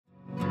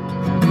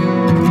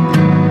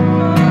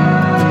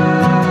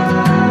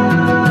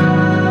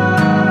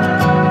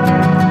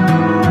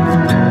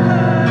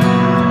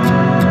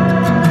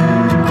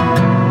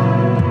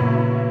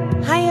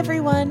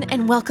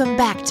Welcome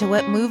back to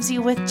What Moves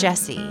You with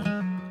Jessie.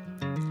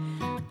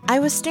 I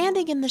was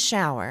standing in the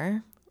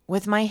shower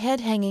with my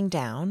head hanging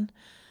down,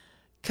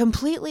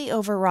 completely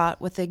overwrought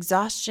with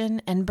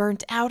exhaustion and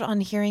burnt out on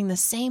hearing the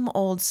same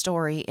old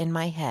story in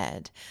my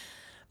head,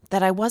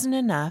 that I wasn't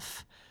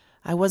enough,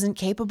 I wasn't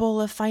capable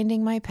of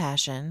finding my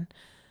passion,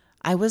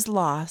 I was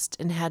lost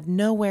and had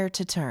nowhere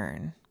to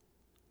turn.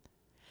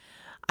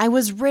 I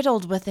was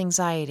riddled with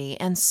anxiety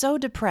and so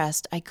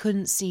depressed I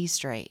couldn't see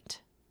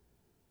straight.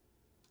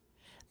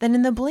 Then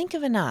in the blink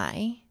of an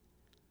eye,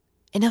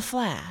 in a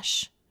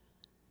flash,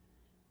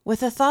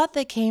 with a thought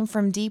that came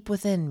from deep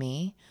within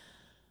me,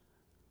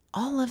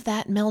 all of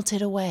that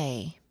melted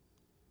away.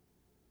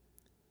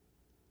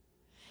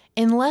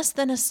 In less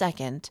than a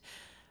second,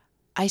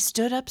 I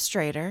stood up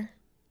straighter,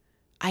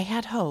 I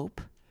had hope,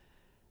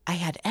 I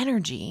had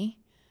energy,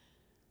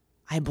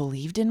 I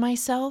believed in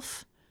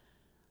myself,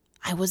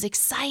 I was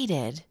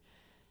excited,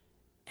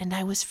 and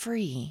I was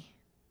free.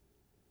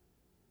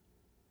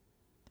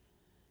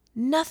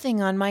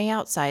 Nothing on my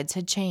outsides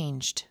had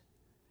changed.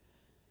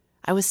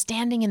 I was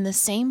standing in the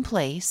same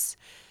place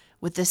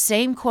with the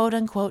same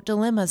quote-unquote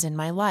dilemmas in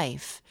my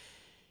life.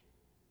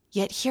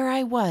 Yet here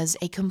I was,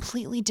 a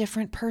completely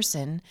different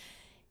person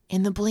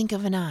in the blink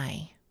of an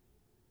eye.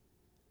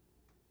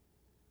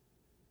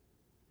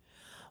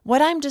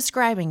 What I'm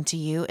describing to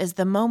you is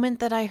the moment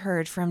that I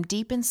heard from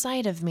deep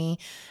inside of me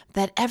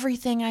that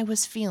everything I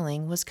was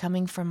feeling was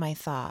coming from my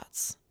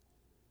thoughts.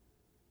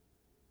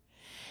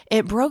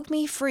 It broke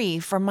me free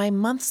from my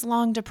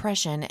months-long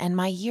depression and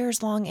my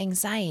years-long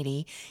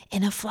anxiety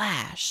in a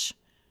flash.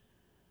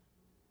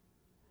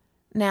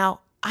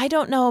 Now, I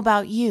don't know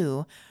about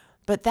you,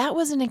 but that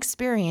was an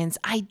experience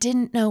I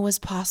didn't know was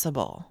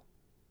possible.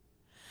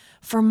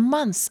 For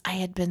months, I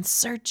had been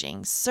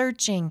searching,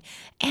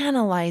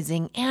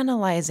 analyzing,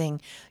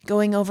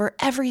 going over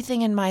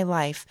everything in my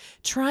life,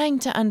 trying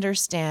to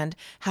understand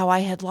how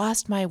I had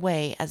lost my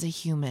way as a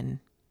human.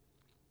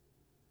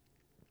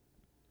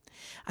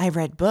 I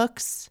read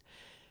books,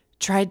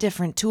 tried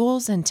different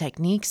tools and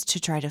techniques to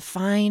try to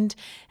find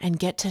and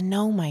get to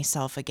know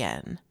myself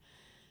again.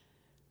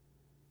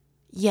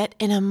 Yet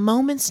in a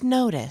moment's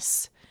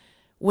notice,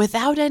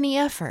 without any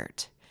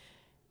effort,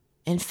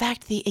 in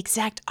fact, the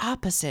exact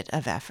opposite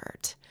of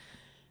effort,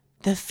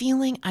 the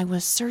feeling I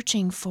was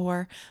searching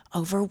for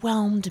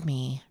overwhelmed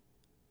me.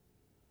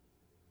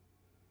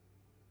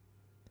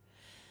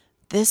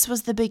 This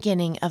was the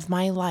beginning of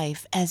my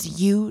life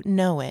as you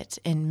know it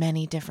in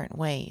many different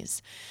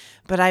ways.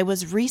 But I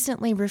was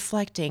recently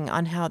reflecting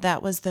on how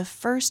that was the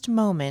first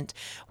moment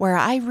where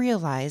I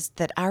realized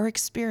that our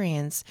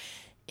experience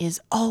is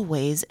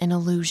always an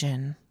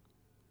illusion.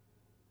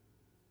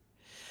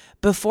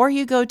 Before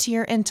you go to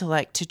your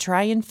intellect to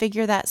try and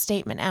figure that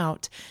statement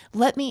out,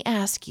 let me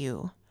ask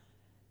you,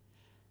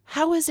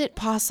 how is it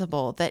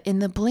possible that in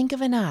the blink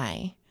of an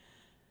eye,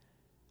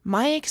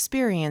 my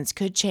experience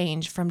could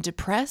change from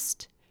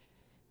depressed,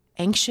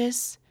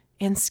 anxious,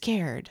 and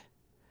scared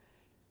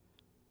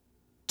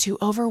to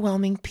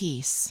overwhelming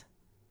peace?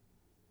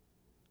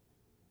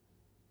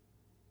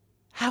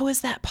 How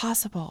is that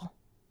possible?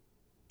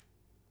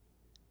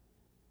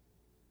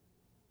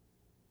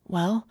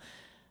 Well,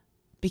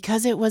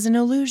 because it was an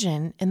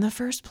illusion in the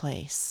first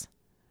place.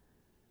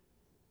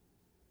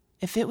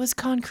 If it was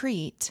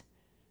concrete,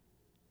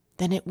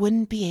 then it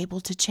wouldn't be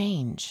able to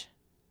change.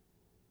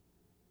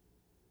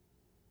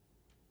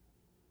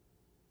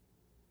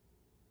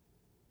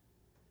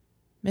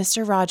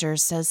 Mr.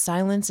 Rogers says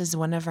silence is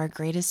one of our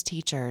greatest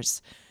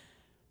teachers,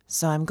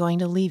 so I'm going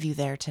to leave you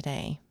there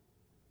today.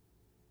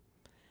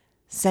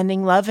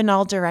 Sending love in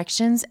all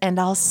directions, and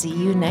I'll see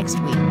you next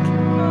week.